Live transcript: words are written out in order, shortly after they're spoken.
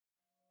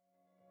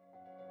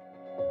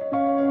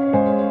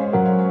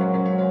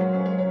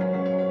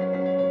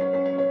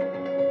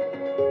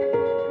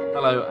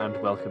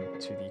welcome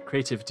to the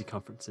Creativity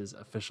Conference's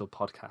official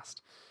podcast.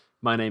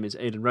 My name is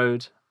Aidan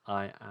Rode.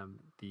 I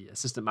am the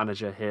assistant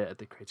manager here at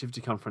the Creativity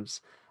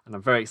Conference, and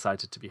I'm very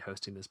excited to be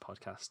hosting this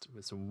podcast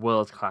with some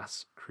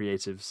world-class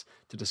creatives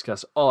to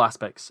discuss all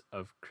aspects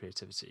of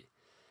creativity.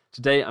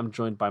 Today, I'm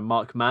joined by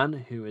Mark Mann,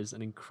 who is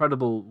an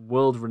incredible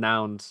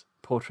world-renowned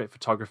portrait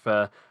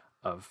photographer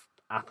of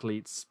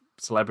athletes,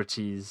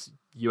 celebrities,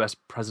 US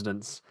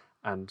presidents,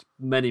 and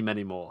many,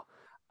 many more.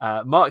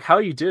 Mark, how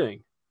are you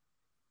doing?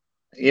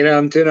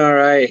 I'm doing all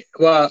right.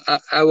 Well,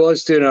 I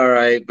was doing all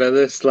right, but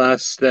this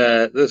last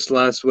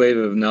wave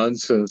of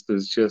nonsense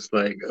is just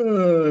like,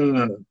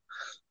 ugh.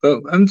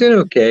 But I'm doing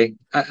okay.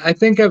 I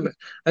think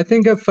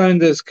I've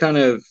found this kind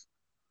of.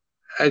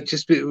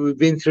 We've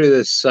been through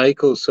this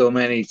cycle so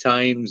many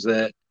times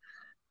that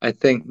I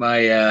think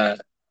I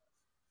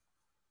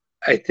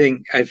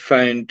think I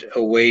found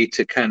a way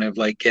to kind of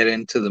like get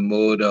into the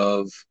mode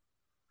of,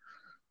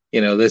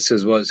 this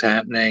is what's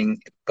happening,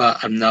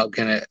 but I'm not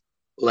gonna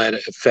let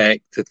it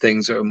affect the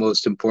things that are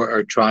most important,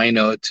 or try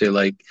not to,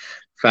 like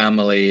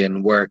family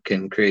and work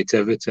and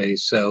creativity.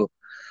 So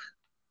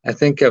I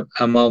think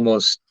I'm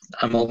almost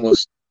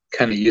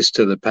kind of used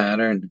to the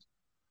pattern.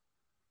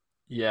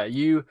 Yeah,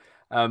 you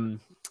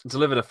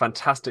delivered a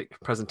fantastic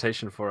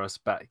presentation for us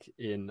back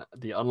in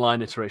the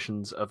online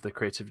iterations of the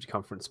Creativity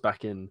Conference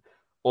back in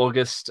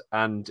August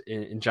and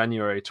in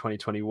January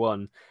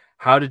 2021.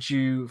 How did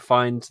you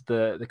find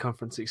the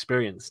conference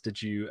experience? Did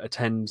you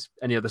attend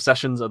any other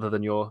sessions other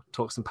than your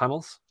talks and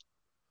panels?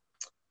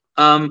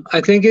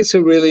 I think it's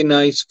a really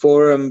nice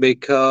forum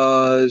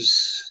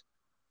because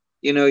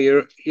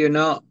you're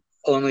not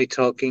only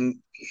talking.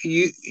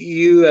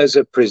 You as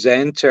a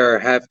presenter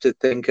have to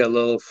think a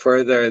little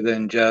further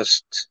than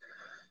just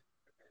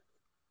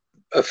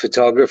a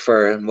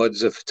photographer. And what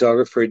does a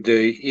photographer do?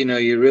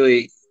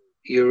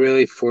 You're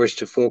really forced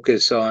to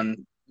focus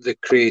on the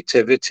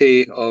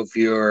creativity of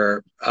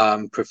your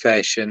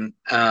profession,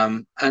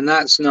 and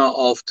that's not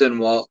often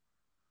what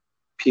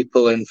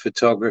people in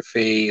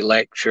photography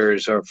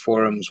lectures or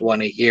forums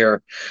want to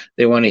hear.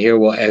 They want to hear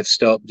what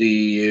f-stop do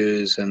you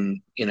use,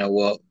 and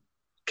what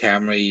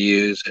camera you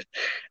use.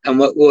 And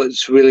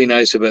what's really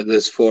nice about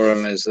this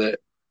forum is that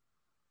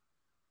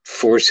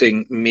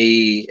forcing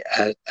me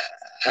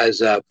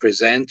as a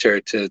presenter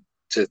to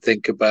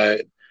think about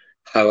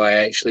how I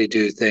actually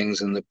do things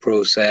in the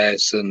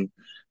process, and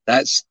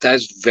that's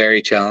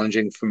very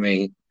challenging for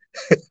me.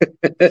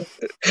 And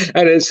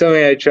it's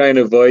something I try and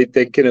avoid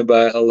thinking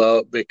about a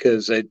lot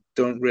because I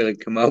don't really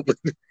come up with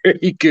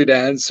very good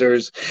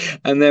answers.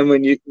 And then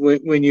when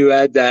you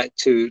add that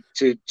to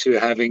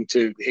having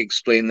to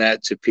explain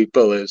that to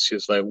people, it's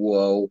just like,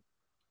 whoa,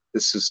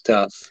 this is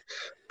tough,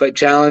 but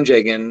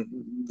challenging. And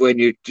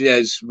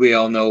as we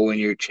all know, when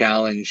you're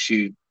challenged,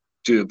 you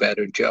do a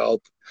better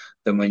job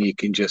than when you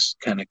can just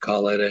kind of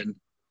call it in.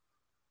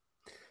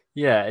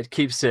 Yeah, it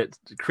keeps it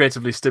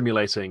creatively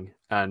stimulating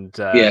and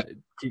Yeah.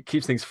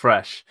 keeps things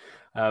fresh.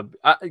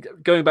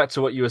 Going back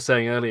to what you were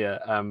saying earlier,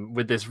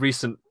 with this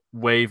recent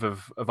wave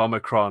of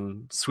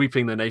Omicron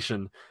sweeping the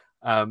nation,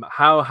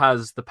 how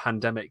has the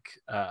pandemic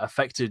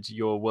affected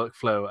your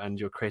workflow and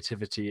your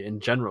creativity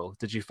in general?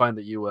 Did you find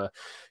that you were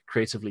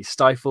creatively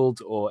stifled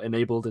or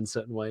enabled in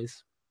certain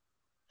ways?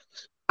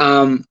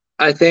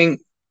 I think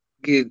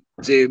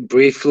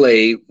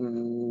briefly,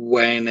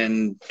 when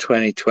in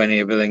 2020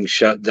 everything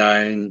shut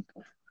down,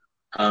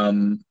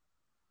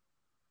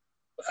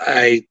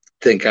 I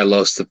think I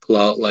lost the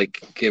plot,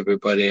 like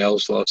everybody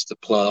else lost the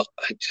plot.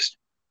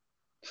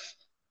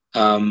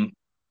 And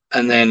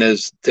then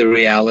as the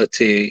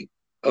reality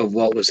of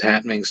what was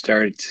happening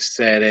started to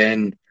set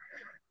in,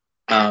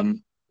 I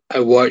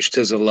watched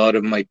as a lot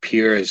of my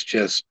peers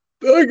just,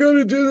 I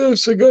gotta do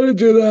this, I gotta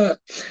do that.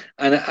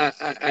 And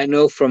I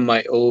know from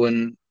my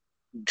own,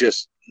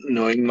 just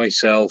knowing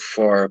myself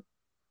for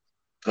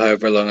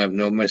however long I've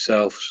known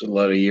myself, a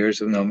lot of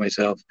years I've known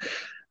myself,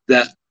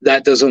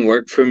 that doesn't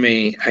work for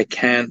me. I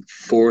can't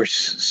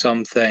force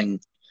something.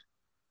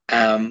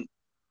 And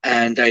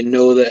I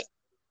know that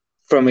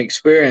from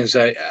experience,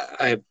 I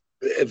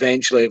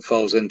eventually it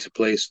falls into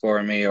place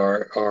for me,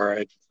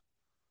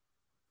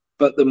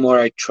 but the more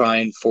I try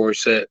and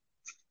force it,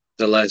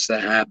 the less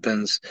that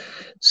happens.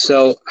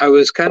 So I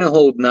was kind of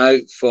holding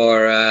out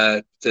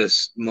for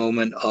this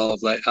moment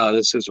of like, oh,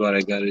 this is what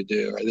I got to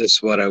do, or this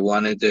is what I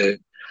want to do.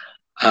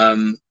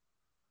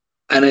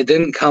 And it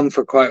didn't come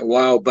for quite a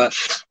while. But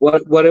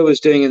what I was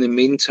doing in the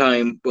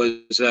meantime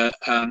was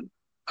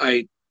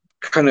I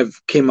kind of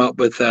came up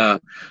with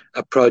a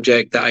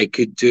project that I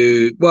could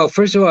do. Well,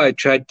 first of all, I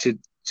tried to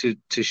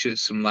shoot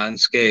some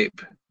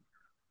landscape.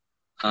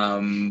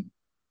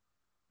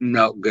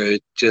 Not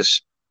good.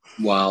 Just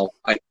wow.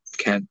 I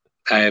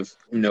have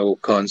no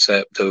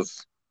concept of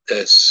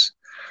this.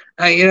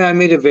 I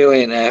made a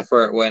valiant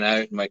effort, went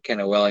out in my kind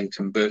of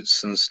Wellington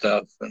boots and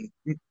stuff, and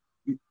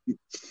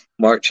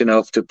marching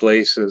off to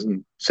places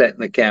and setting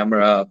the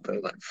camera up.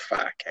 And like,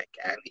 fuck, I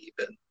can't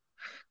even.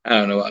 I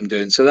don't know what I'm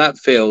doing. So that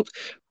failed.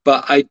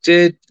 But I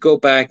did go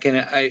back and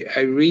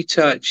I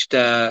retouched.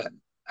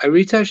 I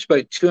retouched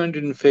about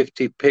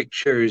 250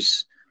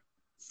 pictures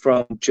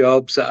from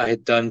jobs that I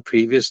had done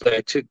previously.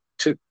 I took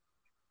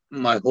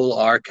my whole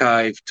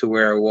archive to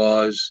where I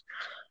was,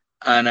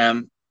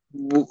 and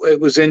it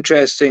was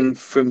interesting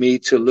for me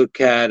to look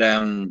at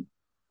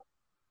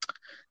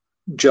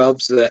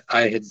jobs that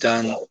I had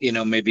done,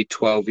 maybe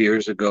 12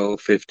 years ago,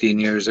 15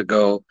 years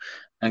ago,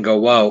 and go,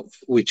 wow,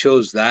 we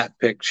chose that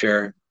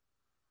picture.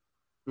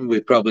 We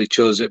probably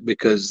chose it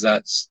because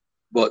that's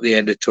what the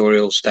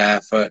editorial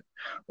staff at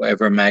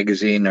whatever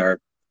magazine or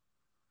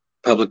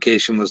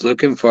publication was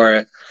looking for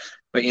it.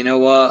 But you know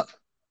what?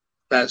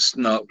 That's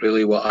not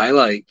really what I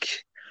like.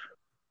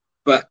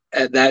 But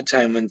at that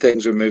time, when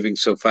things were moving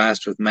so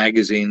fast with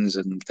magazines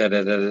and da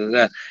da da da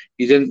da,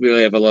 you didn't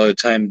really have a lot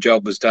of time.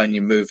 Job was done,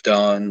 you moved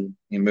on,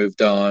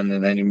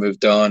 and then you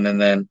moved on,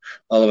 and then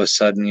all of a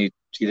sudden you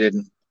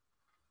didn't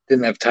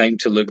have time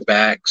to look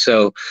back.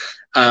 So,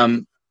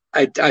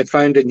 I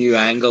found a new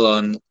angle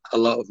on a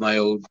lot of my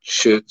old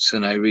shoots,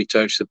 and I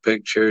retouched the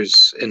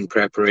pictures in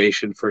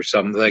preparation for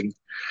something.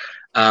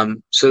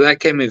 So that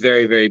kept me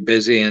very, very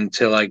busy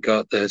until I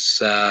got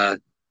this.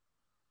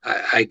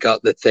 I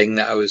got the thing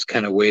that I was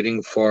kind of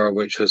waiting for,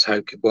 which was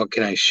what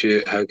can I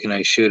shoot? How can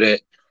I shoot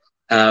it?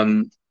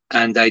 And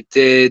I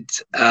did.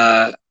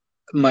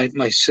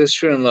 My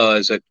sister-in-law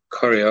is a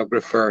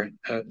choreographer,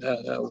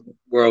 a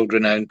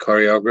world-renowned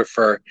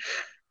choreographer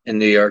in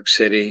New York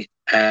City,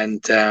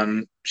 and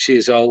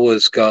she's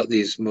always got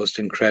these most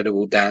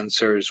incredible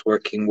dancers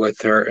working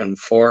with her and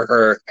for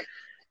her.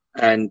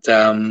 And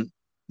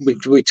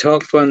we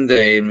talked one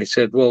day, and we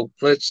said, well,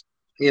 let's,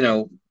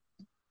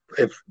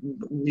 if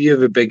you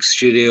have a big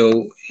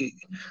studio,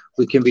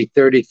 we can be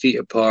 30 feet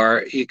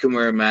apart. You can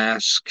wear a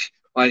mask.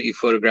 Why don't you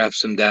photograph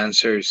some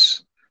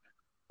dancers?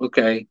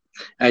 Okay.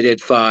 I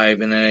did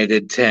 5, and then I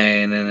did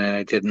 10, and then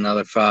I did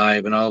another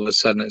 5, and all of a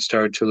sudden it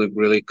started to look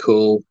really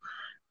cool.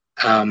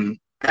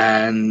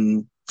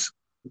 And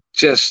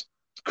just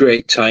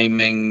great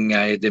timing.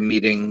 I had a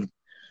meeting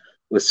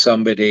with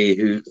somebody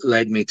who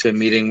led me to a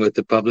meeting with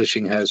the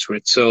publishing house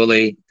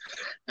Rizzoli,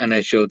 and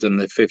I showed them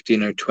the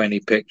 15 or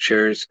 20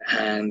 pictures,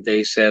 and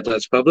they said,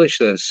 let's publish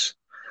this.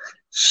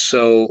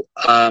 So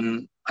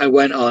I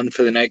went on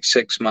for the next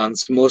 6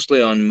 months,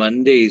 mostly on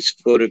Mondays,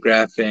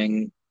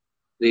 photographing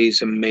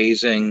these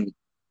amazing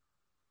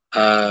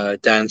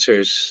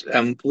dancers.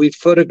 We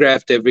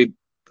photographed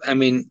I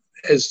mean,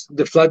 as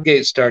the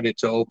floodgates started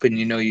to open,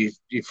 you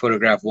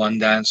photograph one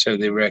dancer,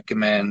 they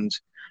recommend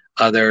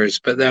others,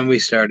 but then we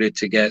started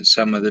to get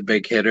some of the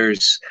big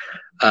hitters.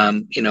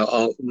 All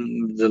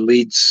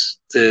the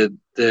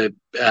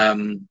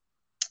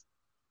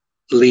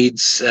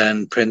leads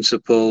and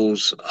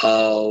principals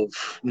of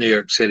New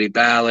York City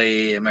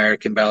Ballet,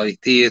 American Ballet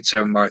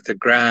Theatre, Martha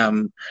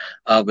Graham,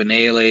 Alvin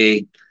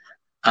Ailey.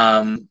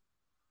 And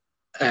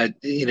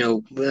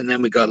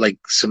then we got like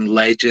some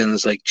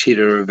legends, like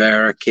Cheetah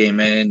Rivera came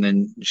in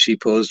and she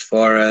posed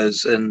for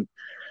us, and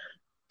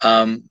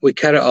we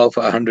cut it off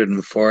at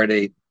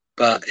 140.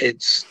 But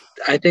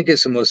I think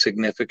it's the most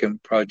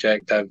significant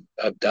project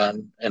I've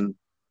done in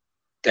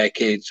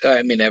decades.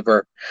 I mean,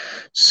 ever.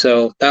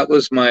 So that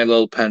was my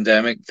little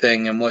pandemic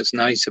thing. And what's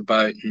nice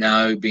about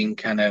now being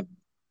kind of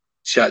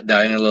shut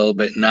down a little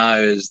bit now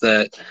is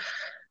that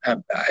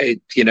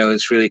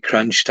it's really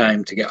crunch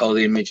time to get all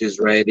the images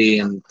ready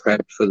and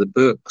prepped for the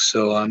book.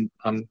 So I'm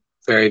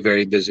very,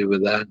 very busy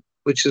with that,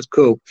 which is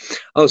cool.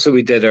 Also,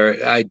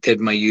 I did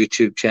my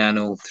YouTube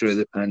channel through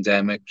the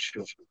pandemic,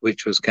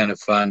 which was kind of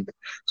fun.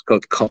 It's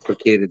called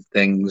Complicated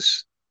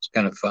Things. It's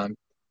kind of fun.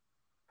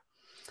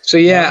 So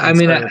yeah, I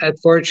mean,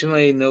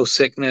 unfortunately, no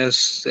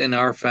sickness in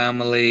our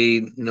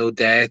family, no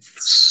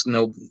deaths,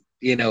 no,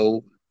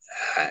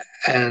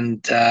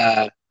 and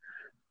I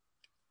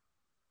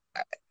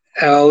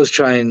always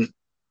try and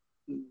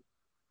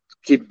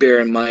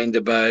bear in mind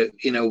about,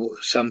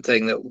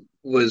 something that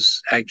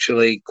was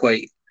actually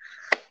quite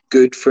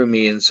good for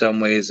me in some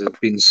ways. It's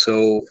been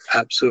so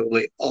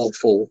absolutely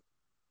awful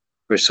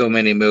for so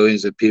many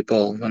millions of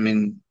people. I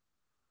mean,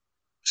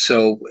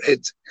 so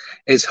it's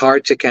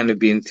hard to kind of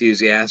be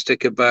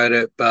enthusiastic about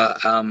it,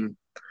 but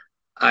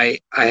I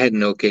had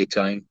an okay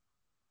time.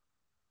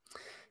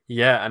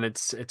 Yeah, and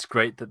it's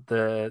great that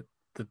the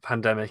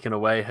pandemic in a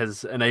way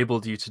has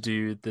enabled you to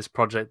do this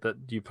project that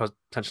you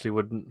potentially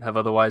wouldn't have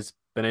otherwise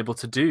been able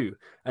to do.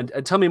 And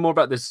tell me more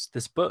about this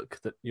book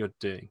that you're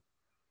doing.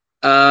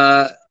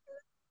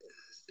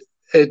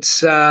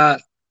 It's a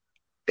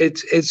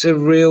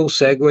real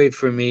segue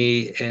for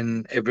me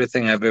in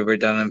everything I've ever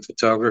done in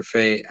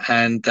photography,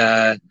 and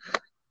I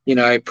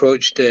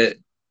approached it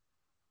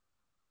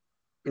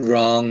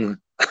wrong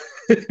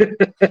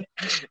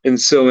in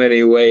so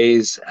many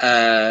ways.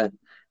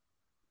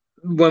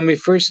 When we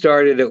first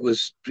started, it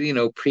was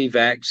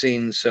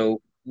pre-vaccine,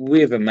 so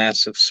we have a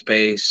massive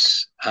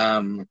space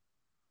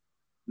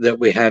that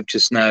we have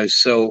just now.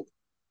 So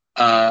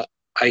I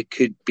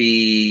could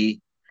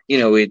be,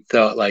 we'd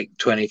thought like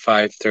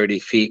 25, 30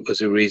 feet was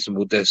a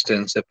reasonable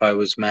distance if I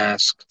was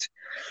masked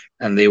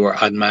and they were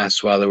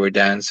unmasked while they were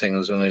dancing. There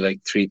was only like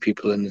 3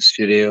 people in the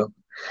studio.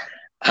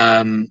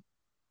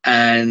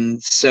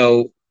 And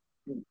so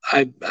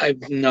I'm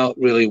not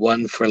really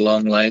one for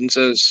long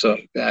lenses, so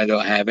I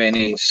don't have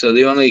any. So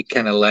the only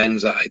kind of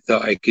lens that I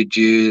thought I could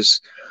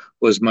use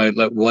was my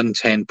like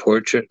 110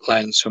 portrait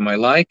lens for my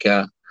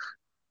Leica.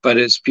 But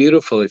it's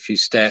beautiful if you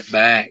step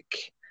back.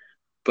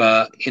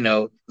 But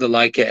the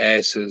Leica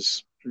S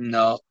is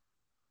not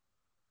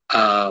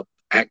uh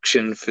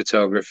action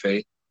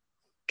photography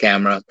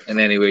camera in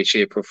any way,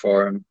 shape, or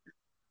form.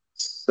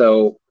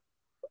 So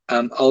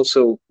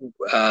also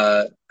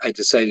I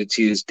decided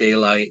to use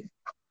daylight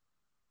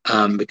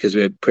because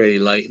we had pretty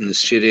light in the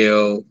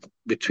studio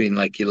between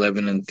like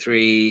 11 and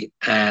 3,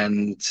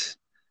 and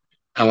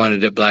I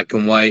wanted it black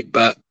and white.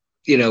 But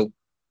you know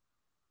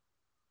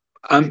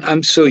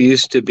I'm so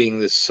used to being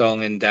the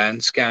song and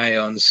dance guy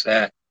on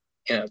set,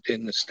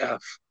 doing the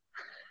stuff.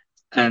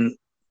 And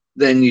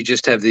then you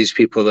just have these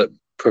people that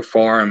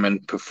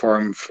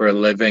perform for a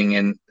living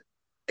in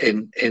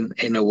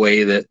a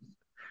way that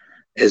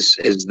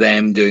is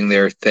them doing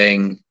their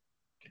thing.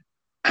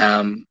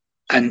 And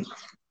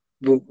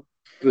the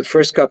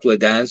first couple of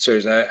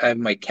dancers, I have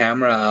my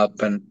camera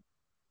up and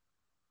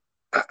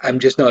I'm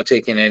just not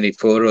taking any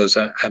photos.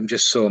 I'm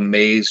just so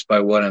amazed by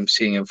what I'm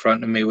seeing in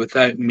front of me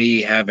without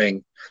me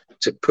having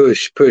to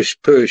push,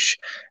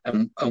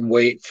 and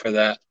wait for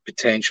that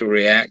potential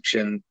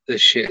reaction. This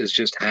shit is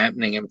just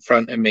happening in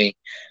front of me,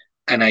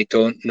 and I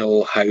don't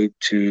know how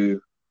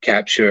to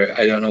capture it.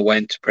 I don't know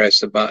when to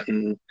press the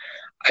button.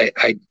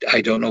 I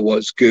don't know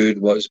what's good,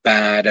 what's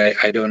bad.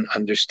 I don't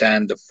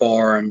understand the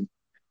form.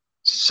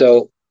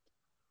 So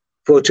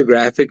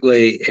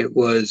photographically, it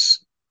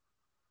was,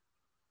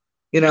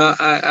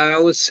 I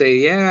always say,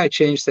 yeah, I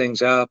change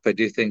things up. I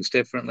do things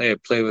differently. I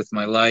play with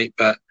my light,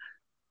 but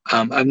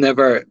I've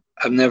never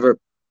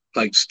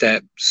like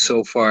stepped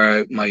so far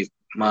out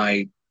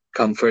my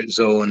comfort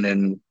zone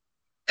and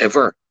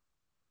ever.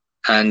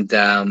 And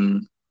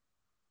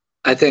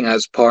I think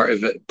that's part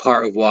of it,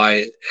 part of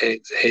why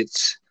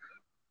it's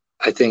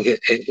I think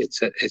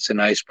it's a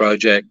nice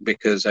project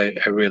because I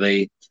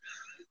really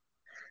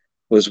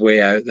was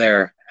way out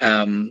there.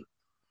 And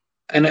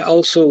it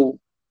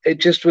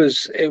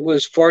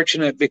was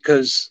fortunate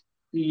because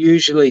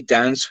usually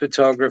dance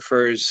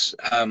photographers,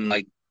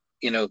 like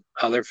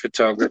other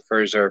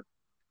photographers, are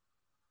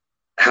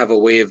have a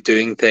way of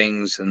doing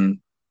things and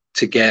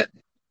to get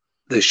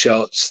the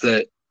shots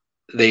that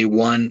they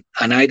want.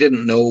 And I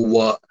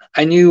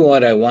knew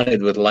what I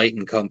wanted with light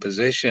and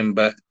composition,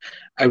 but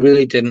I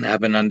really didn't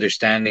have an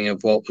understanding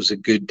of what was a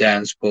good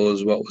dance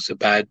pose, what was a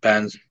bad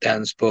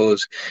dance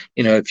pose.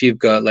 If you've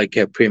got like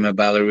a prima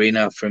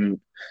ballerina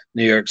from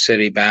New York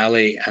City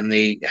Ballet and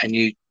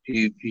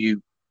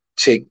you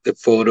take the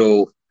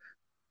photo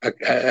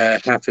a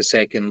half a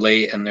second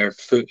late and their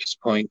foot is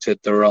pointed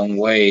the wrong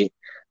way,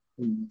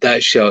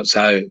 that shot's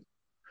out.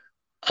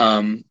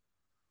 Um,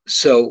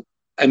 so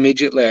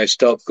immediately I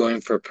stopped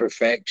going for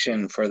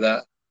perfection for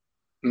that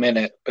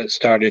minute, but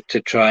started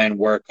to try and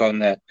work on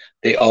the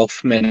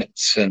off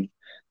minutes and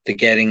the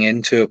getting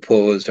into a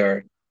pose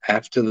or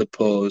after the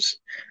pose.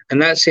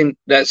 And that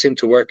seemed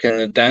to work, and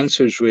the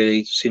dancers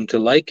really seemed to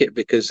like it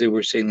because they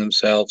were seeing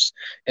themselves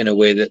in a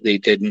way that they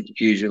didn't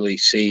usually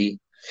see.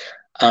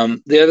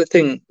 The other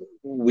thing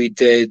we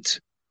did,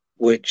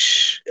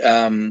 which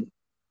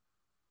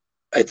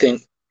I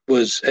think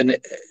was an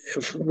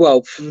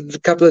well, a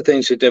couple of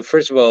things we did.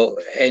 First of all,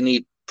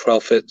 any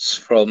profits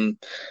from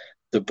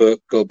the book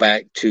go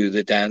back to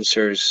the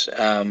dancers.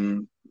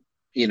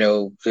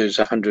 There's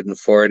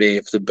 140.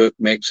 If the book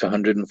makes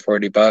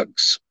 140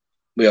 bucks,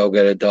 we all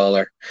get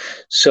 $1.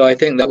 So I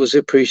think that was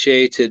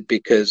appreciated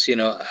because,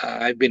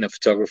 I've been a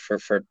photographer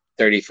for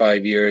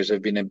 35 years.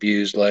 I've been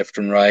abused left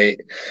and right.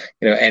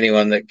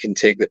 Anyone that can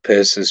take the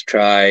piss has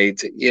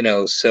tried,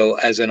 so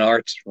as an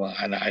artist, well,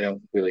 and I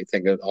don't really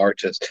think of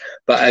artist,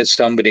 but as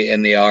somebody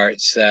in the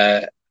arts,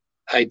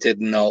 I did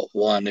not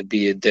want to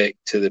be a dick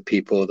to the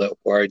people that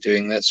were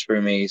doing this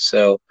for me.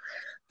 So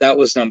that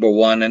was number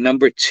one. And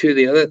number two,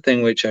 the other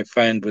thing which I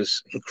found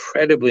was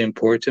incredibly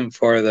important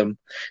for them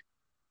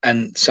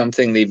and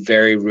something they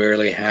very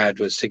rarely had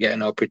was to get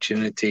an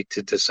opportunity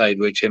to decide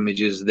which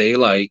images they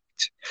liked.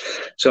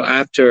 So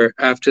after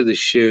the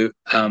shoot,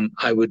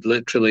 I would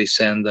literally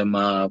send them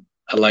a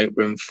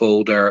Lightroom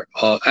folder.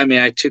 I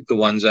mean, I took the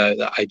ones out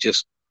that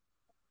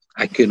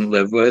I couldn't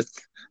live with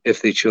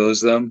if they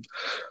chose them,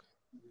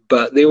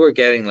 but they were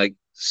getting like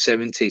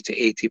 70 to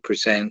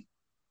 80%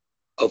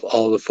 of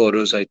all the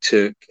photos I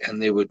took, and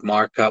they would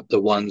mark up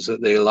the ones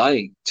that they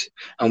liked,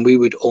 and we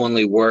would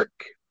only work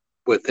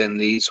within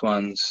these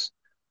ones.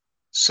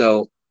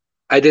 So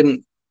I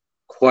didn't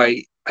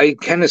quite. I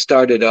kind of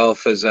started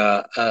off as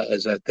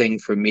a thing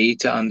for me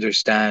to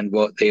understand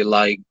what they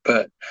like,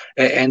 but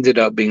it ended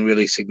up being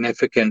really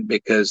significant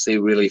because they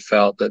really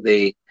felt that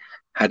they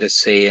had a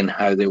say in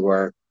how they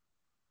were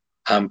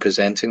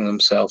presenting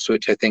themselves,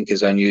 which I think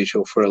is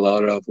unusual for a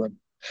lot of them.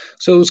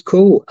 So it was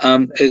cool.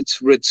 It's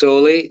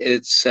Rizzoli.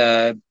 It's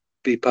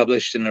be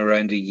published in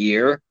around a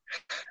year.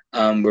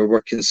 We're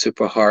working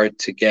super hard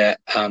to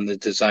get the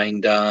design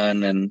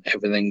done and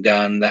everything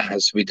done. That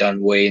has to be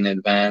done way in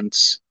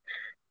advance.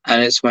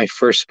 and it's my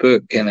first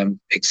book, and I'm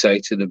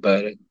excited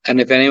about it.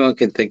 And if anyone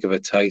can think of a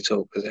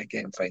title, because I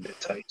can't find a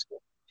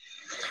title,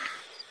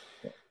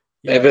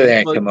 Yeah, everything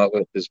I well, come up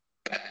with is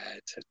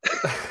bad.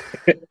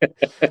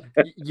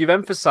 you've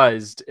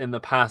emphasized in the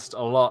past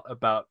a lot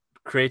about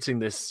creating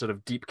this sort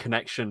of deep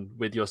connection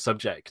with your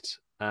subject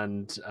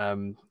and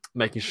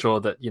making sure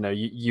that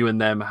you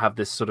and them have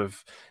this sort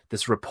of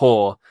this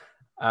rapport.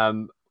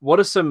 What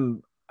are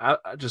some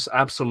just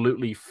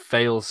absolutely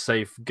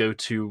fail-safe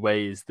go-to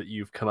ways that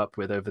you've come up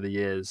with over the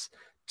years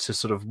to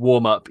sort of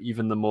warm up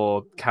even the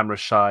more camera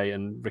shy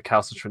and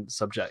recalcitrant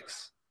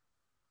subjects?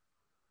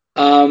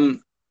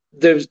 Um,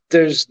 there's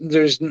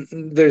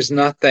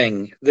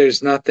nothing.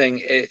 There's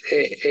nothing.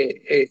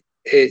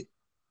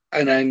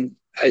 And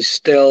I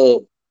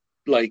still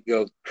like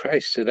go,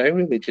 Christ, did I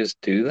really just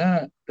do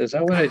that? Is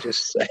that what I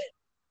just said?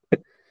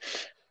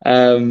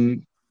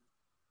 Um,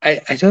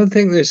 I don't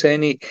think there's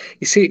any.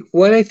 You see,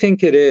 what I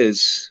think it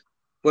is,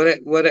 what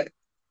I,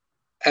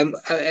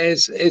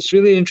 it's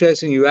really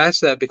interesting you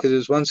asked that because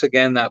it's once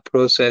again that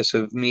process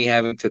of me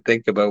having to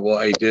think about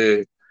what I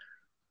do.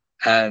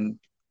 And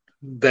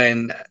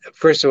then,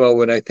 first of all,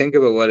 when I think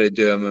about what I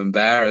do, I'm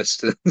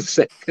embarrassed. And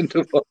second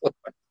of all,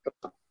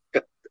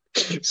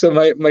 so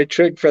my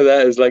trick for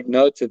that is like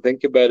not to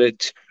think about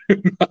it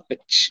too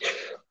much.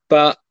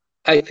 But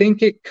I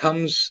think it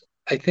comes,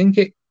 I think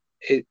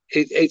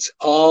it's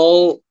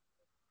all,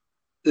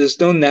 there's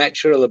no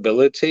natural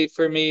ability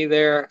for me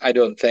there, I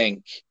don't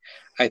think.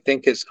 I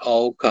think it's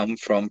all come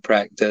from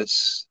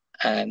practice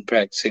and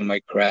practicing my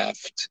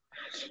craft.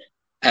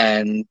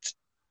 And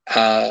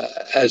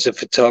as a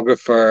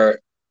photographer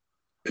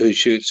who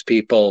shoots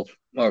people,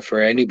 or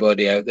for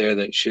anybody out there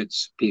that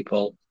shoots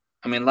people,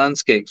 I mean,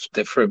 landscape's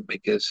different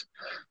because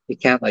you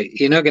can't, like,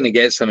 you're not going to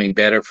get something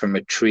better from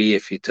a tree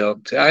if you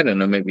talk to, I don't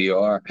know, maybe you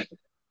are.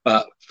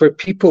 But for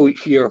people,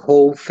 your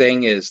whole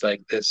thing is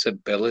like this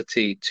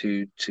ability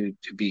to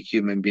be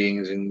human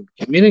beings and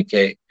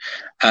communicate.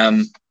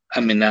 Um,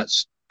 I mean,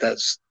 that's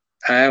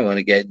I don't want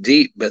to get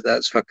deep, but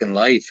that's fucking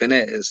life, isn't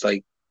it? It's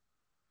like,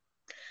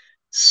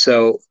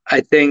 so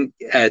I think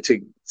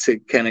to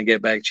kind of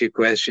get back to your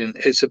question,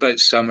 it's about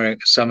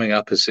summing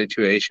up a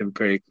situation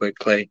pretty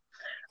quickly.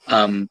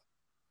 Um,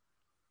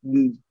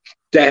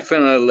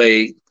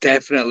 definitely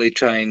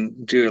try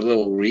and do a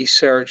little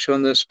research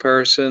on this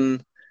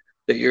person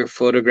that you're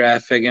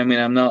photographing. I mean,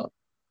 I'm not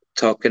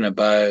talking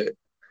about,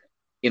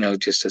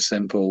 just a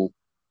simple,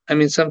 I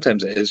mean,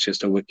 sometimes it is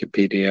just a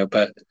Wikipedia,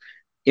 but,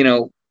 you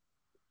know,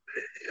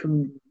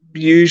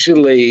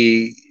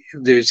 usually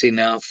there's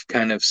enough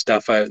kind of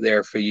stuff out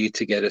there for you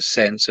to get a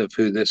sense of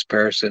who this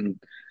person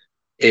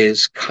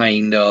is,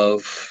 kind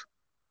of,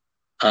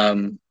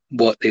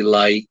 what they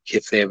like,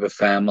 if they have a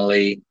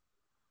family,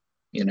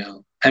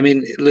 I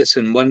mean,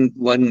 listen,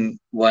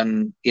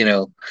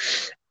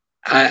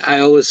 I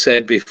always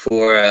said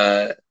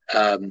before,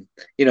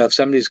 if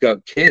somebody's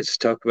got kids,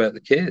 talk about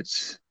the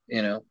kids.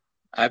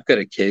 I've got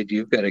a kid,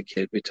 you've got a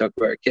kid, we talk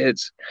about our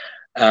kids.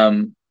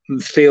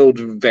 Failed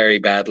very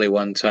badly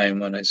one time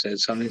when I said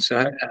something.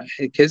 So,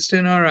 your kids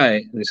doing all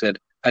right? And he said,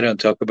 I don't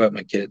talk about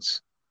my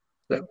kids.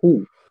 Like,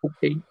 oh,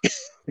 okay.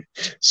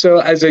 So,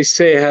 as I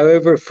say,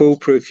 however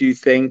foolproof you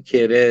think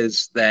it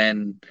is,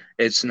 then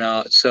it's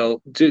not.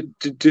 So, do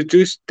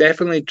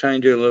definitely try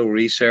and do a little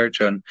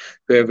research on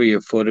whoever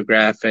you're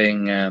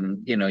photographing.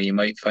 You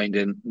might find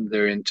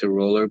they're into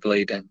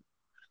rollerblading,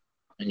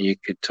 and you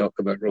could talk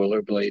about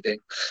rollerblading.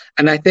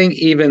 And I think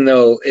even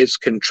though it's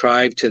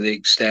contrived to the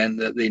extent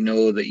that they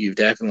know that you've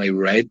definitely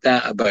read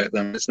that about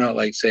them, it's not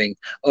like saying,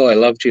 "Oh, I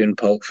loved you in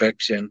Pulp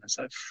Fiction." It's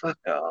like, fuck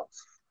off.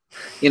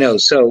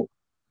 So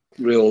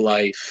real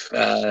life.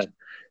 Oh,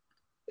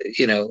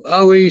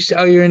 oh,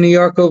 you're in New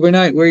York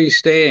overnight. Where are you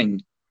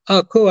staying?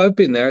 Oh, cool. I've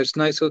been there. It's a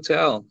nice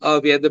hotel. Oh,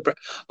 have you had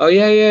oh,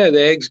 yeah,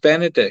 the Eggs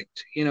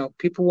Benedict.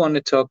 People want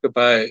to talk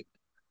about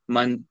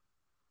mon.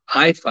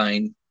 I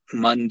find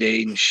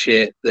mundane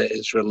shit that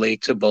is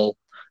relatable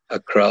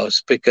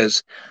across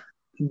because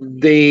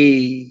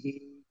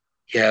they,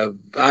 yeah,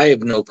 I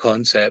have no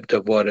concept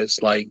of what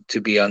it's like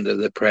to be under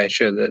the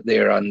pressure that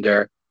they're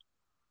under.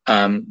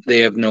 They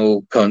have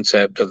no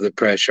concept of the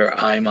pressure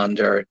I'm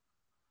under.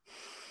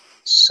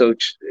 So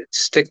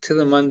stick to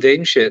the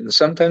mundane shit. And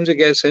sometimes it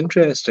gets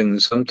interesting.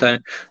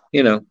 Sometimes,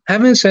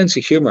 having a sense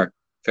of humor,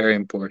 very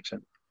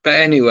important. But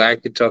anyway, I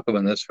could talk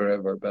about this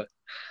forever, but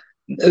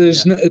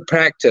there's Yeah, no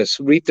practice,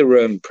 read the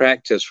room,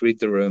 practice, read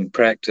the room,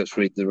 practice,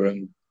 read the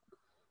room.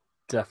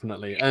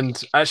 definitely.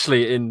 And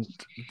actually, in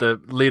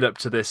the lead up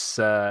to this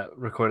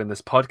recording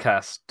this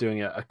podcast,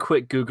 doing a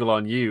quick Google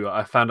on you,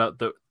 I found out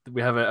that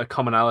we have a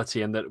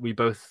commonality in that we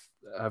both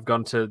have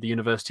gone to the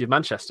University of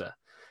Manchester.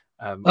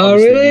 Oh,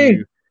 Obviously,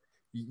 really?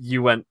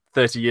 you went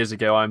 30 years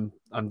ago. I'm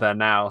there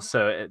now,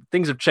 so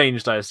things have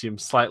changed, I assume,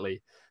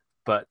 slightly.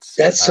 But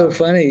That's so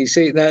funny. You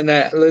see,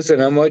 now, listen,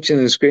 I'm watching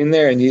the screen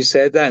there and you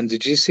said that. And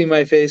did you see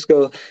my face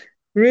go,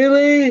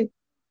 really?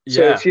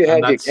 So yeah, if you and had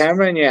your that's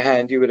camera in your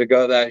hand, you would have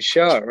got that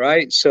shot,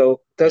 right?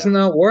 So Yeah. doesn't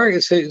that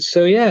work?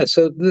 So yeah,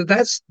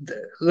 that's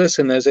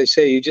listen, as I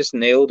say, you just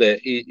nailed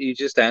it. You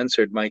just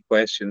answered my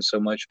question so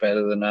much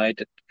better than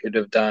could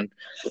have done.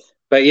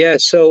 But yeah,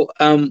 so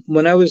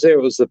when I was there,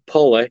 it was the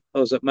Poly. I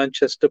was at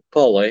Manchester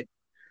Poly,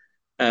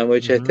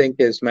 which I Hmm. think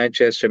is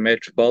Manchester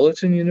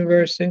Metropolitan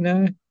University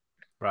now.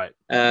 Right.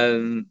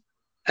 Um,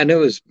 and it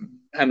was,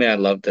 I mean, I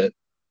loved it.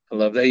 I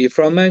loved it. Are you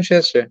from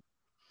Manchester?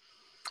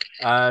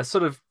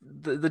 Sort of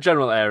the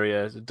general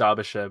area,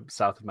 Derbyshire,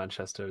 south of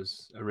Manchester,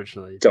 is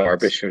originally, but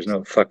Derbyshire's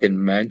not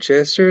fucking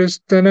Manchester. It's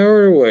an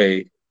hour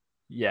away.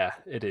 yeah,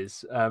 it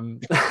is.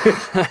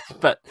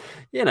 But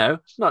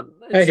not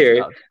I it's hear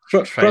you. about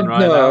train From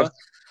ride an north,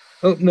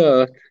 hour up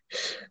north. up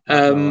north.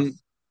 Um,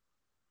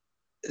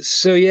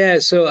 so yeah,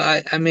 so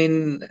I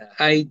mean,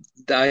 I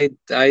did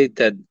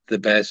the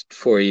best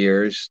 4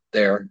 years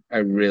there. I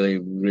really,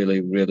 really,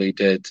 really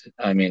did.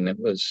 I mean, it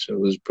was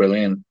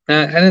brilliant.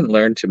 I didn't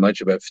learn too much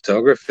about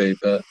photography,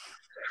 but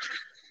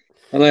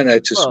I learned how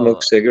to smoke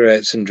Well,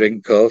 cigarettes and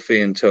drink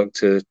coffee and talk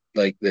to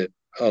like the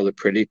all the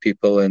pretty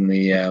people in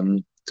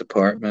the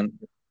department.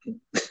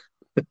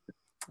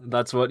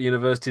 that's what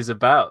university is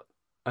about.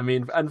 I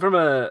mean, and from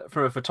a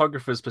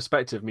photographer's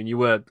perspective, I mean, you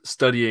were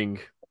studying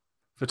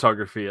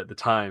photography at the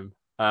time.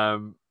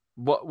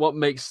 What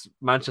makes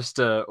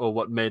Manchester, or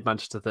what made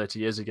Manchester 30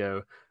 years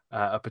ago,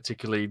 a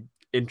particularly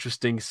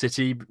interesting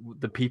city?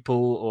 The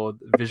people, or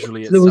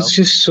visually There was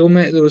itself? just so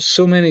many. There was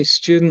so many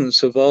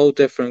students of all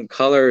different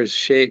colors,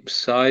 shapes,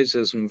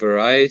 sizes, and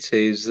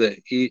varieties that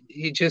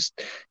you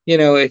just,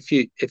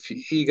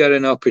 if you got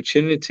an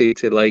opportunity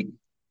to like,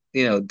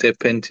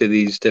 dip into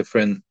these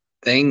different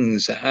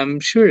things. I'm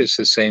sure it's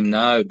the same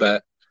now,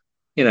 but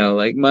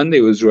like Monday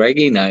was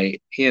reggae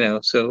night.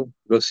 So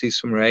go see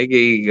some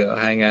reggae, go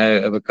hang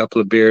out, have a couple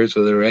of beers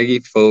with the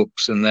reggae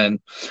folks, and then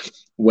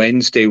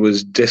Wednesday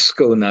was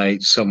disco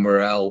night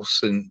somewhere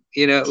else, and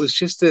it was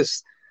just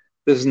this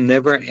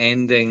never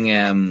ending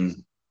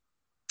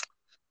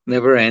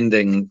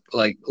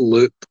like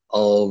loop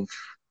of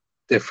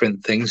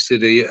different things to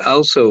do.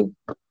 Also,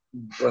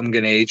 I'm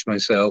going to age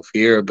myself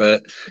here,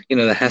 but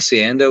the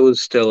hacienda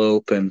was still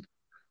open,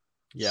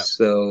 Yeah,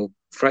 so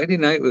Friday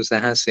night was the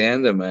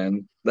hacienda,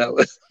 man. That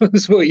was,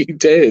 was what you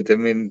did. I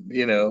mean,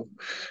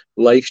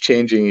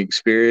 life-changing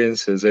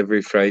experiences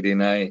every Friday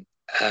night.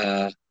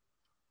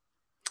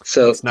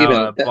 So it's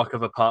now a block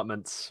of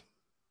apartments.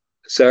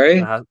 sorry.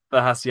 The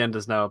hacienda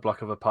is now a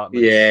block of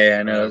apartments. Yeah,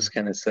 I know it's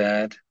kind of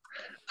sad.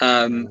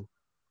 Um, Yeah,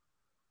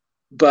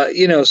 but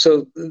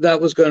so that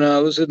was going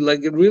on. It was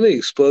like a really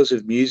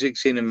explosive music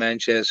scene in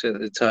Manchester at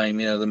the time.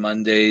 The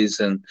Mondays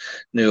and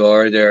New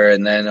Order,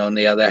 and then on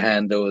the other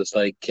hand, there was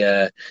like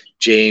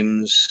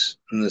James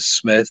and the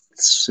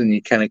Smiths, and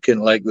you kind of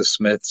couldn't like the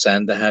Smiths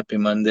and the Happy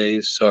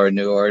Mondays or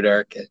New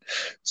Order,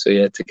 so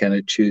you had to kind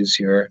of choose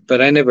your.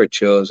 But I never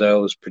chose. I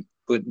always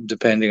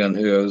depending on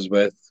who I was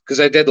with, because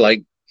I did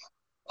like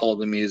all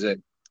the music,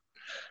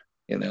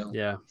 you know.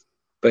 yeah,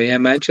 But yeah,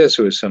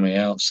 Manchester was something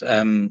else.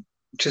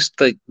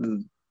 Just like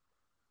the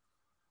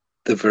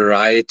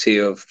variety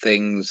of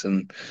things,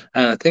 and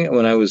I think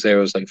when I was there,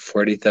 it was like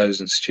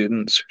 40,000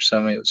 students or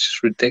something. It was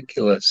just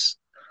ridiculous.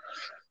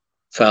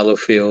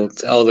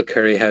 Fallowfield, all the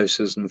curry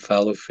houses in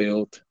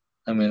Fallowfield.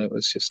 I mean, it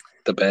was just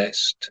the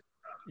best.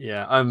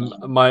 yeah. Um,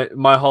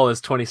 My hall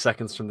is 20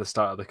 seconds from the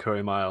start of the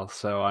Curry Mile,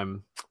 so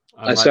I'm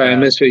I right sorry, I there.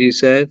 missed what you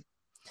said.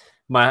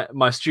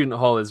 My student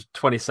hall is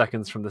 20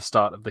 seconds from the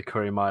start of the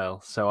Curry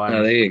Mile, so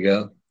Oh, there you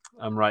go.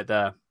 I'm right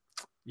there.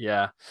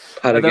 Yeah.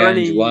 Are there Paragange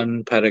any?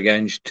 1,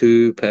 Paragange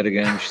 2,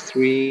 Paragange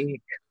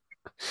 3.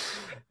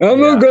 I'm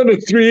not Yeah. going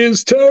to 3,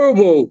 it's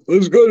terrible.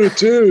 Let's go to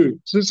 2.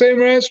 It's the same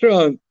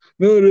restaurant.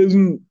 No, it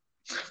isn't.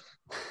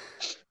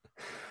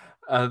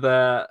 Are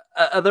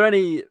there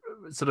any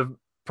sort of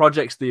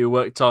projects that you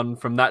worked on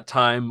from that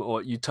time,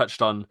 or you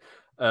touched on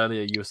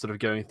earlier? You were sort of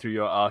going through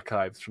your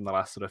archives from the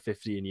last sort of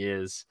 15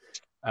 years.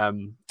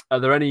 Are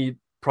there any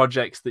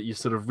projects that you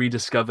sort of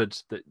rediscovered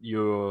that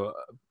you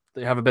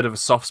have a bit of a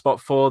soft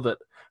spot for, that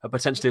are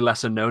potentially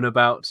lesser known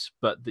about,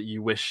 but that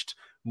you wished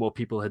more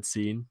people had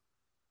seen?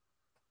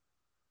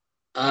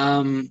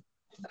 Um,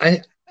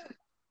 I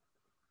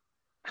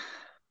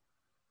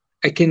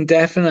I can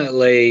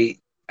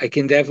definitely I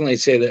can definitely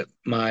say that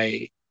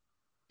my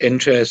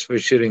interest for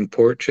shooting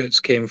portraits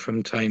came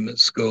from time at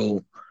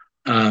school.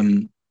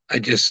 Um, I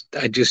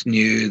just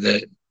knew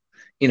that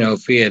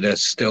if we had a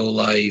still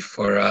life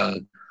or a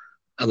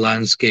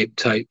landscape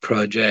type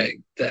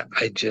project, that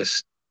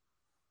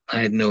I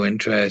had no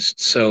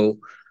interest. So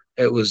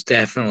it was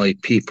definitely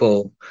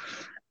people.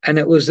 And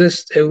it was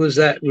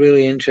that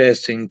really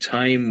interesting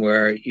time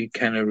where you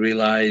kind of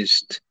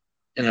realized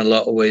in a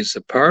lot of ways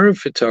the power of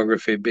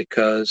photography,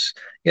 because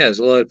yeah, there's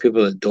a lot of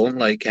people that don't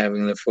like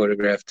having the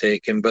photograph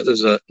taken, but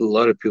there's a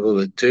lot of people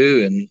that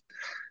do. And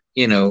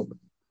you know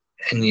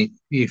and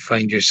you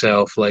find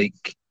yourself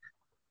like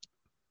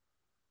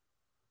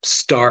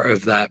start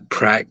of that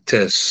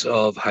practice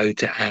of how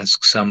to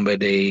ask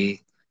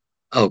somebody,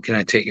 oh, can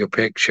I take your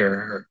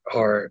picture?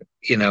 Or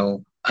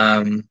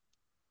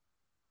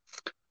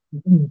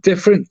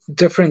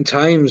different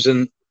times.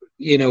 And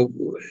you know,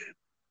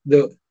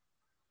 the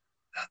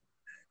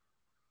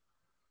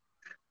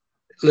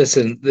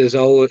listen, there's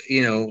always,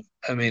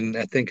 I mean,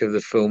 I think of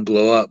the film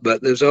Blow Up,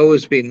 but there's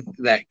always been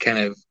that kind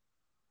of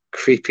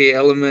creepy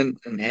element.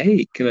 And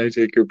hey, can I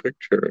take your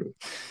picture?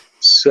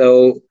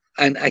 So,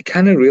 and I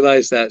kind of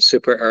realized that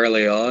super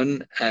early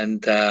on,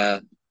 and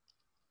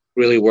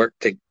really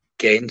worked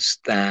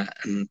against that,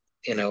 and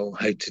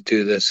how to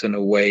do this in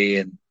a way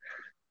and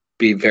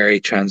be very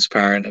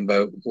transparent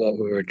about what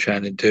we were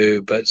trying to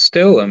do. But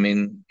still, I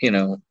mean,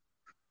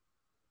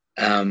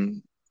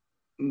 um,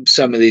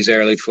 some of these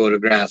early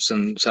photographs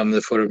and some of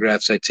the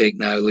photographs I take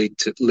now lead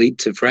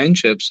to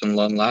friendships and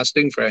long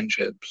lasting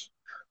friendships.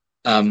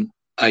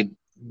 I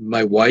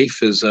My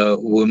wife is a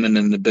woman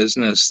in the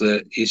business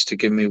that used to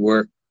give me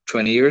work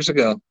 20 years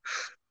ago.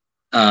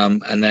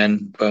 And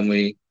then when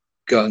we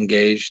got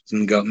engaged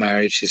and got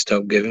married, she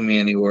stopped giving me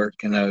any work,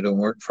 and I don't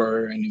work for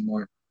her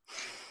anymore.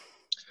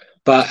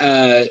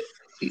 But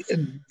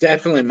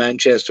definitely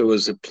Manchester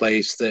was a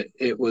place that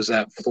it was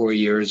at 4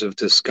 years of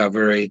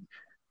discovery.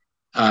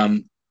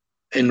 Um,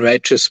 in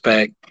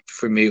retrospect,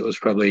 for me, it was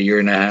probably a year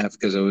and a half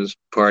because I was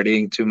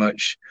partying too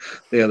much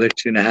the other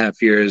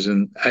 2.5 years.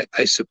 And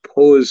I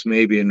suppose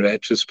maybe in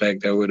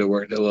retrospect, I would have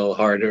worked a little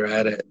harder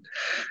at it.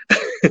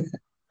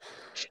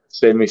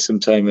 Save me some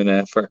time and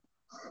effort.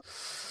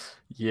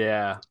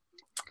 Yeah.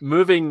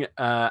 Moving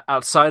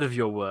outside of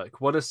your work,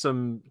 what are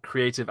some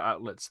creative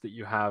outlets that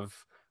you have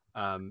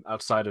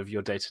outside of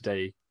your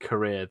day-to-day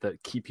career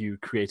that keep you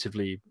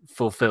creatively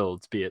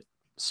fulfilled, be it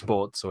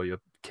sports or your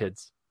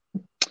kids?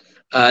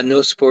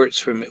 No sports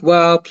for me.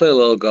 Well, I'll play a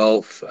little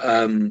golf.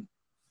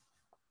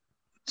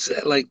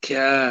 Like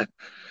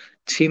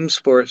team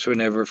sports were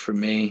never for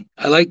me.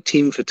 I like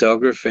team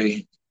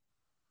photography.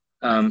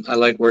 I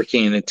like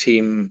working in a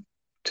team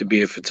to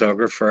be a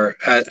photographer.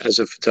 As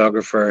a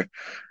photographer,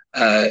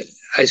 uh,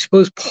 I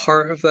suppose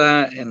part of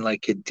that and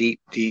like a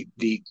deep, deep,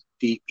 deep,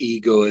 deep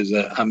ego is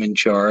that I'm in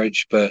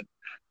charge, but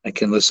I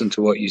can listen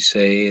to what you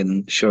say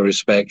and show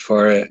respect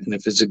for it. And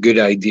if it's a good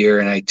idea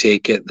and I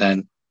take it,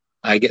 then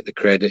I get the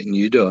credit and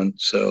you don't.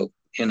 So,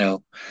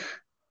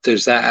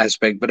 there's that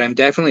aspect. But I'm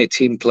definitely a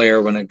team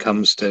player when it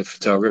comes to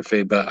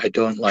photography, but I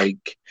don't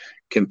like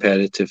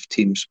competitive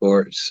team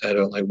sports. I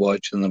don't like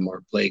watching them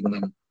or playing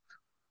them.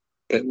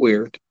 Bit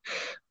weird.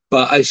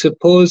 But I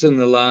suppose in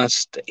the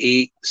last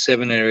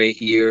 7 or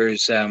 8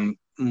 years,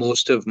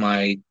 most of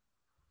my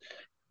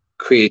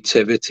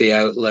creativity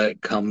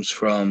outlet comes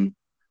from,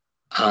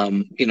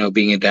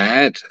 being a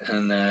dad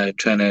and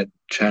trying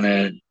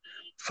to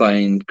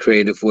find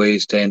creative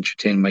ways to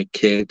entertain my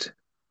kid,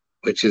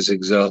 which is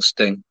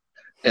exhausting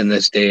in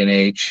this day and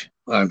age.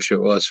 Well, I'm sure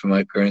it was for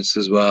my parents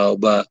as well,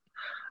 but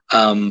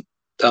um,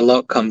 a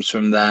lot comes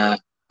from that.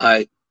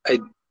 I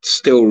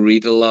still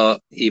read a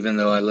lot, even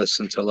though I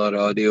listen to a lot of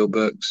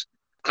audiobooks.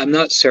 I'm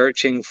not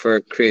searching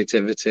for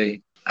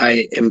creativity.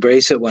 I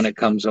embrace it when it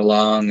comes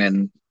along,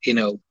 and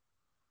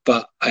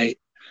but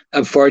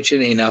I'm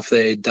fortunate enough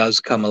that it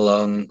does come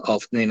along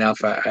often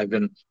enough. I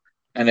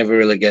never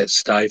really get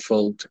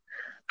stifled.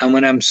 And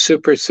when I'm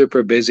super,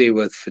 super busy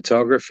with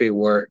photography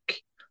work,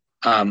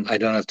 I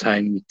don't have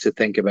time to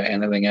think about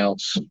anything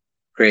else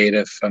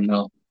creative. I'm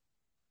not.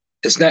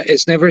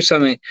 It's never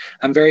something.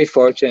 I'm very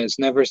fortunate. It's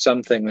never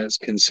something that's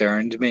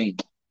concerned me.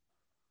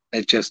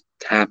 It just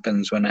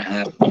happens when it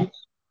happens.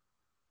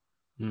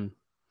 Hmm.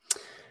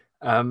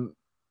 Um,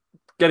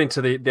 Getting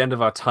to the end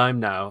of our time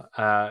now,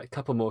 a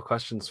couple more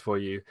questions for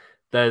you.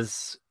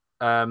 There's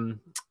a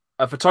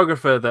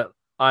photographer that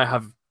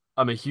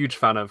I'm a huge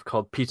fan of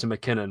called Peter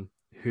McKinnon,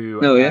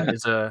 who No, yeah.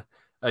 is a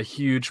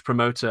huge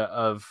promoter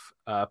of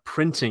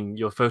printing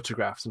your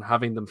photographs and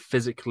having them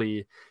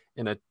physically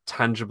in a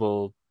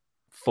tangible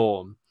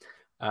form.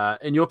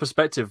 In your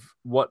perspective,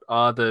 what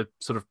are the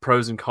sort of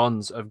pros and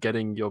cons of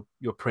getting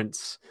your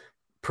prints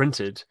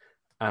printed?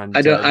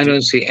 I And don't. I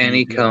don't see do you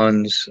any do that?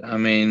 cons. I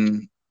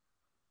mean,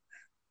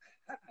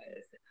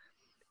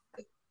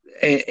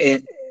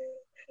 it,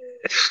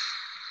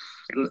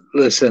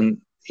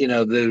 listen.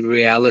 The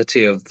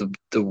reality of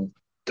the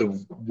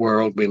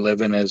world we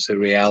live in is the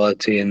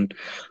reality, and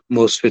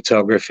most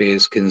photography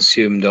is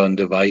consumed on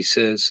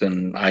devices,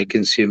 and I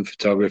consume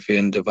photography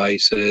on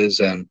devices,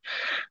 and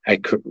I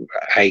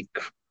I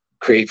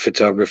create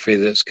photography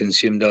that's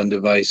consumed on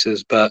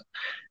devices, but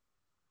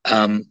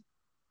um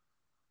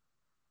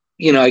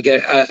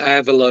I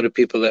have a lot of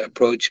people that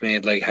approach me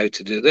like how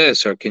to do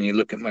this, or can you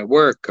look at my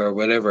work or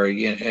whatever,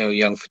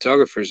 young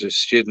photographers or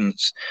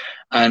students.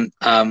 And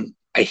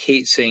I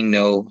hate saying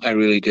no. I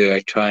really do.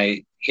 I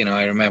try,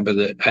 I remember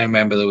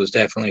there was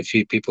definitely a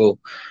few people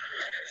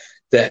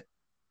that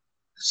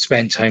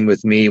spent time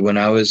with me when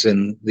I was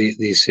in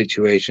these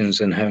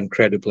situations and how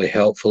incredibly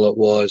helpful it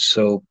was.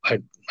 So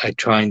I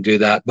try and do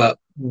that. But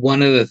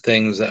one of the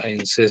things that I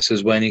insist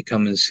is when you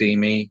come and see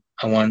me,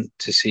 I want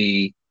to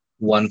see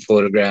one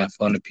photograph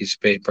on a piece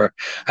of paper.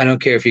 I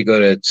don't care if you go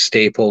to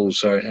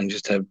Staples or and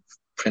just have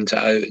print it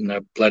out in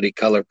a bloody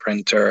color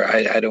printer.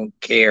 I don't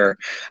care.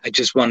 I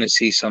just want to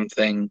see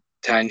something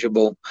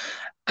tangible.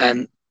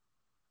 And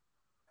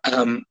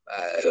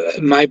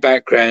My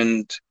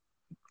background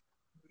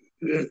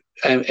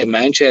in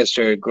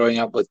Manchester, growing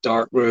up with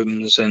dark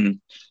rooms, and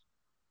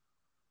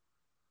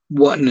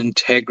what an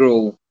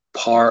integral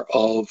part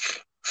of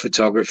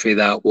photography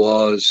that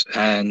was,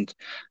 and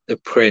the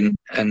print,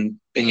 and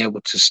being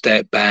able to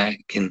step back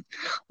and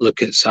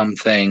look at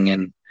something,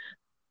 and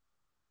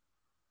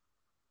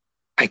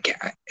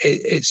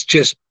it's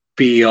just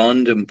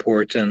beyond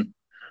important.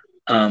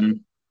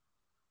 Um,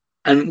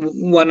 and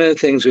one of the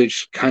things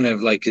which kind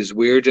of like is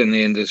weird in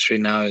the industry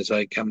now is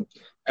like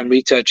I'm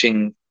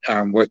retouching,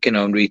 I'm working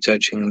on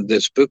retouching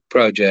this book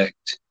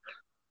project,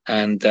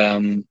 and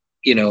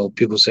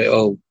people say,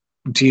 "Oh,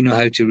 do you know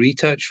how to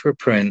retouch for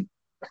print?"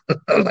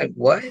 I'm like,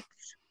 "What?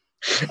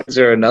 Is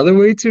there another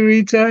way to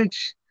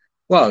retouch?"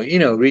 Well,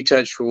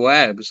 retouch for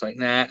web. It's like,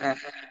 nah,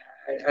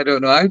 I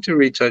don't know how to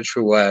retouch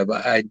for web.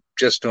 I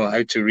just know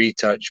how to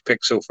retouch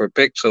pixel for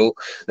pixel,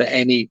 that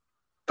any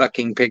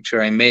fucking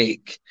picture I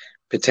make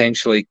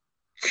potentially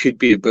could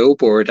be a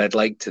billboard, I'd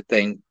like to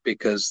think,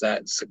 because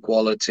that's the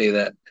quality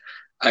that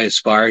I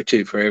aspire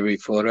to for every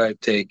photo I've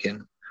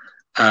taken.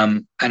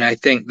 And I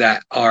think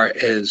that art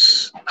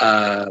is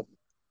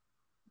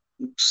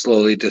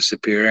slowly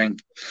disappearing.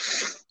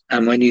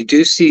 And when you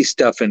do see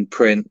stuff in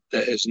print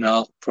that is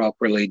not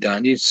properly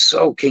done, you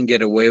so can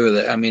get away with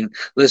it. I mean,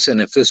 listen,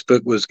 if this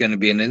book was going to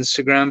be an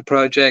Instagram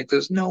project,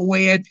 there's no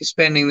way I'd be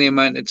spending the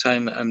amount of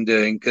time that I'm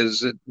doing,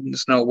 because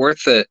it's not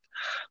worth it.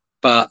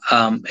 But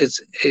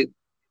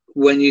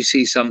when you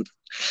see some,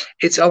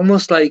 it's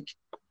almost like,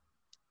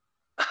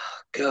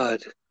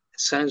 God, it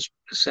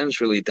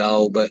sounds really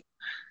dull, but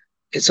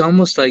it's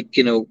almost like,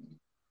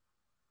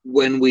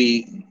 when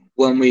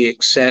we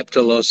accept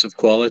a loss of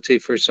quality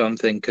for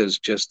something because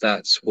just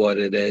that's what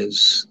it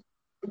is.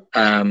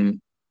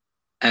 Um,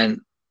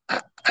 and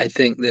I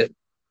think that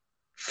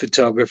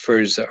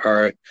photographers that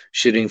are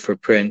shooting for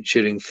print,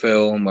 shooting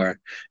film, or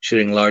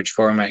shooting large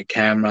format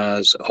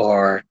cameras,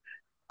 or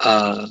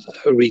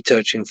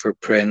retouching for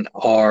print,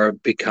 are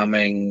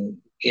becoming,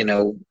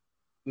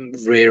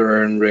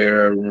 rarer and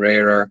rarer and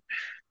rarer.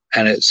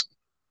 And it's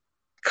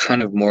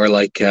kind of more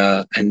like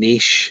a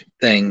niche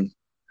thing,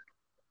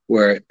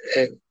 where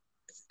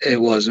it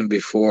wasn't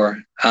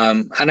before.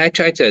 And I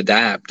try to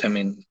adapt. I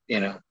mean,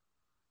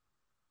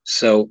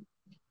 so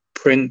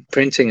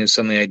printing is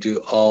something I do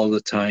all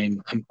the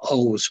time. I'm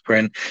always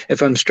print.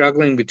 If I'm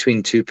struggling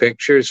between two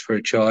pictures for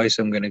a choice,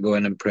 I'm going to go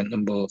in and print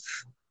them both.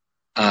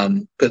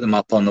 Put them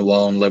up on the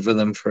wall and live with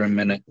them for a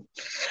minute.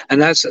 And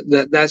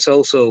that's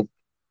also,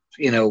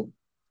 you know,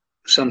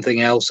 something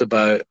else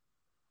about.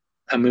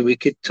 I mean, we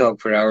could talk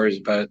for hours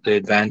about the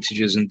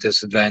advantages and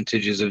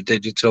disadvantages of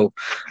digital,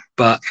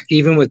 but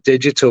even with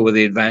digital, with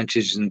the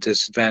advantages and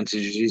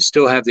disadvantages, you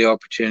still have the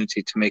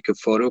opportunity to make a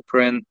photo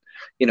print.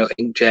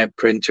 Inkjet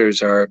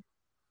printers are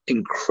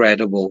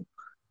incredible.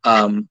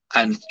 And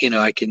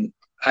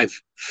I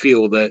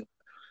feel that,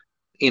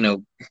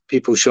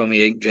 people show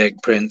me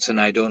inkjet prints and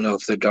I don't know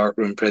if they're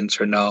darkroom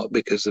prints or not,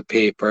 because the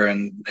paper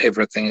and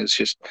everything is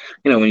just,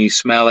 when you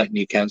smell it and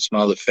you can't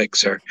smell the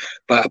fixer.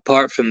 But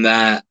apart from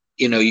that,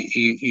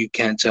 you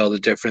can't tell the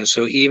difference.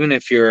 So even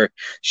if you're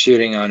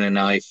shooting on an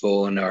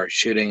iPhone or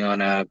shooting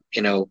on a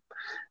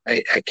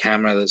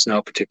camera that's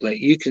not particularly,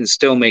 you can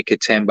still make a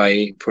 10 by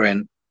 8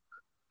 print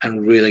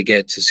and really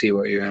get to see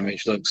what your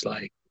image looks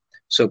like.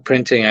 So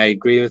printing, I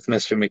agree with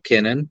Mr.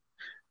 McKinnon,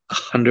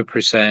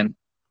 100%.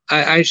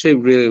 I actually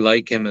really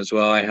like him as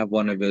well. I have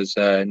one of his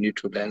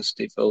neutral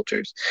density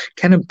filters.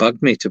 Kind of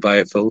bugged me to buy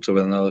a filter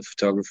with another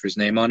photographer's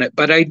name on it,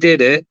 but I did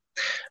it.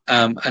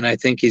 And I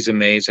think he's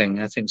amazing.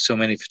 I think so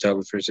many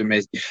photographers are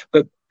amazing.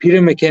 But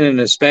Peter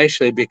McKinnon,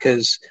 especially,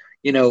 because,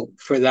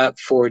 for that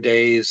 4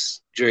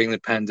 days during the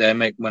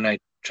pandemic when I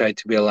tried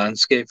to be a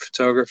landscape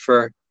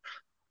photographer,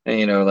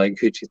 and, like,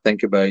 who'd you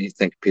think about? You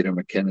think Peter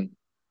McKinnon.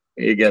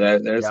 You get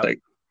out there, it's Yep.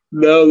 like,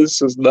 no, this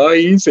is not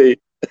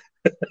easy.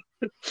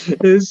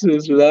 This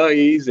is not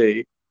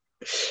easy.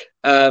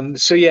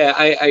 So yeah,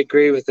 I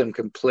agree with them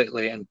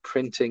completely, and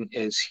printing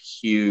is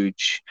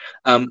huge.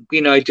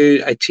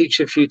 I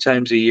teach a few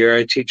times a year.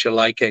 I teach a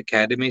Leica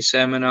Academy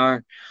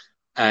seminar,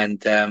 and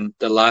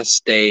the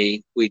last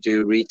day we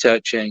do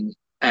retouching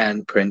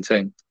and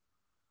printing.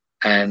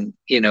 And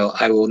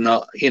I will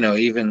not,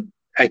 even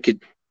I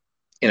could,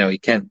 you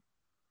can't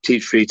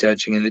teach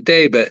retouching in the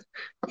day, but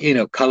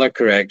color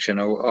correction,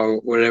 or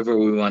whatever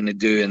we want to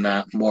do in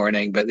that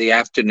morning. But the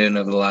afternoon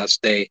of the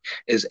last day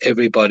is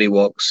everybody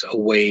walks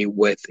away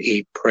with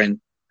a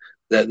print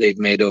that they've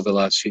made over the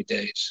last few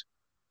days.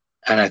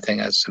 And I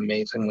think that's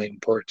amazingly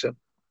important.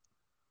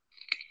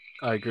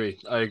 I agree.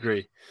 I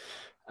agree.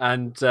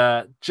 And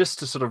just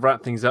to sort of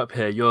wrap things up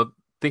here, you're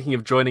thinking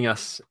of joining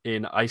us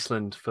in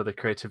Iceland for the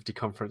creativity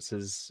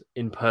conferences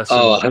in Oh, person.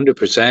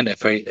 100%.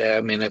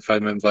 If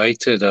I'm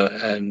invited,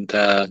 and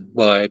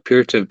well, I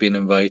appear to have been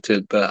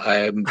invited, but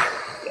I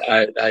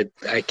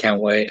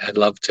can't wait. I'd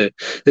love to.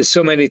 There's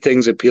so many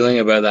things appealing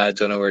about that. I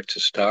don't know where to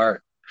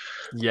start.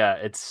 Yeah,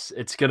 it's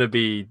going to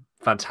be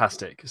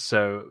fantastic.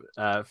 So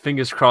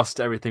fingers crossed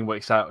everything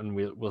works out and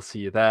we'll see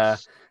you there.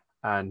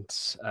 And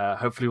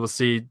hopefully we'll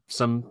see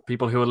some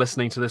people who are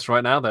listening to this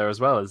right now there as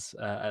well as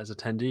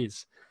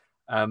attendees.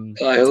 I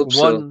hope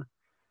so.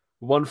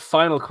 One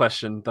final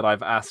question that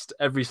I've asked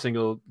every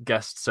single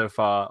guest so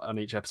far on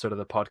each episode of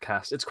the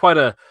podcast. It's quite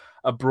a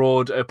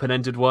broad,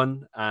 open-ended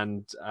one,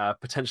 and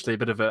potentially a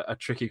bit of a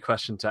tricky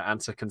question to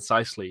answer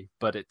concisely.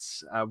 But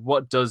it's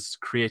what does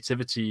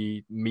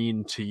creativity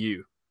mean to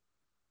you?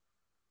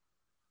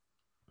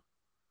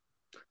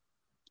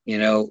 You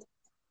know,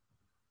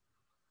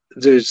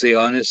 there's the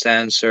honest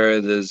answer.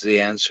 There's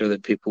the answer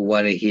that people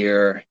want to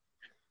hear.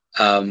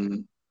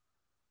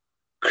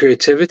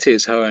 Creativity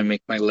is how I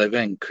make my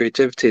living.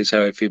 Creativity is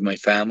how I feed my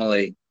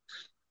family.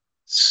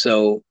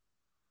 So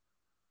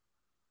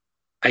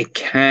I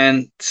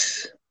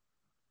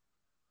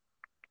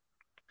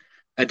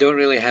don't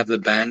really have the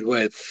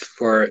bandwidth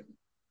for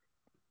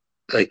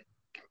like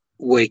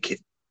wake,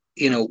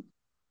 you know,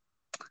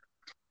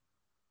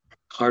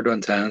 hard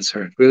one to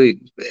answer.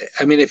 Really,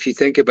 I mean, if you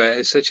think about it,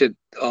 it's such an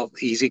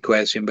easy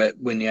question, but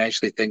when you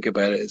actually think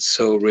about it, it's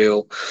so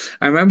real.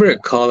 I remember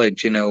at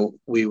college,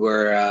 we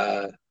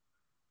were,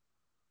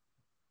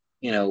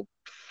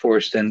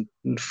 forced and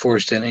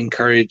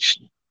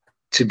encouraged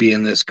to be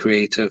in this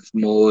creative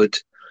mode.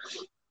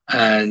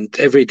 And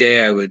every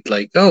day I would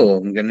like, oh,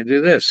 I'm going to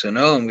do this, and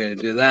oh, I'm going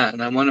to do that.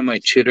 And then one of my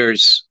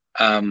tutors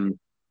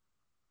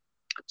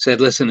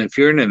said, listen, if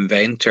you're an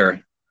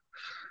inventor,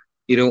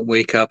 you don't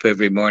wake up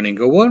every morning and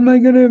go, what am I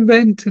going to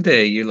invent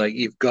today?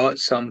 You've got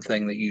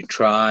something that you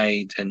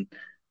tried and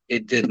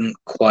it didn't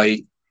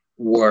quite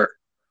work,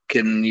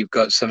 and you've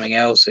got something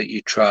else that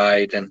you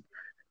tried. And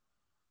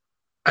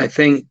I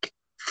think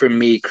for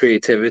me,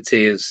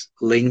 creativity is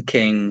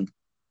linking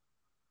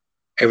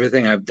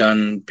everything I've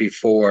done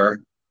before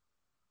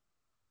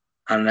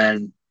and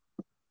then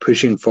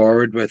pushing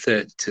forward with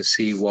it to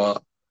see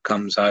what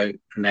comes out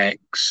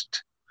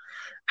next.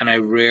 And I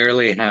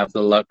rarely have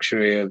the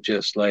luxury of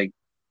just like,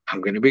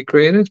 I'm going to be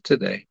creative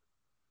today.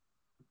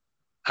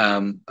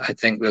 I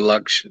think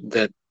the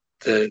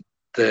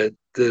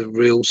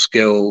real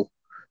skill,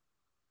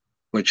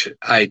 which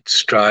I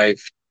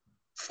strive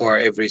for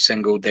every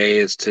single day,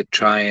 is to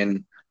try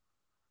and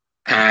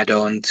add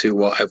on to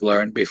what I've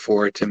learned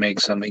before to make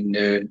something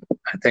new.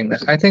 I think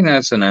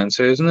that's an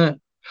answer, isn't it?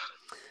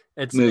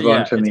 It's Move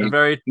on to me.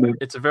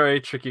 It's a very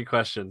tricky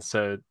question.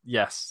 So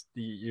yes,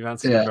 you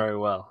answered it very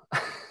well.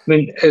 I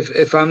mean,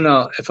 if I'm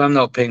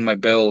not paying my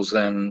bills,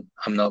 then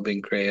I'm not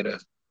being creative.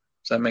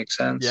 Does that make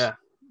sense? Yeah.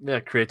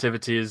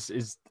 Creativity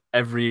is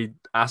every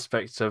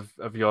aspect of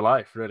your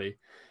life, really.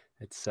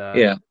 It's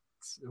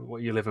it's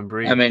what you live and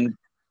breathe. I mean,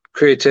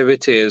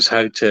 creativity is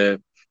how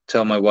to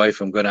tell my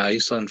wife I'm going to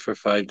Iceland for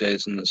 5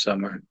 days in the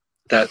summer.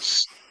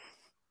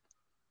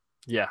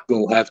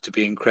 We'll have to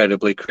be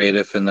incredibly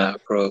creative in that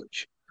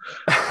approach.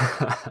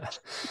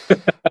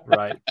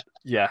 Right.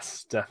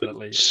 Yes,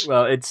 definitely.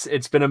 Well,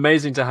 it's been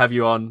amazing to have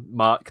you on,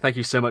 Mark. Thank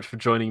you so much for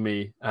joining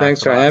me.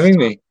 Thanks for having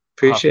me.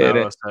 Appreciate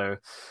it. So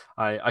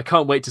I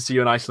can't wait to see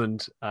you in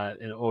Iceland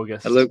in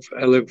August.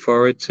 I look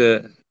forward to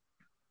it.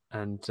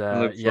 And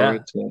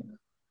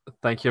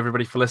thank you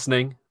everybody for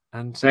listening,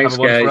 and thanks, have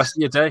a wonderful guys. rest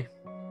of your day.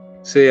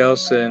 See you all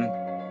soon.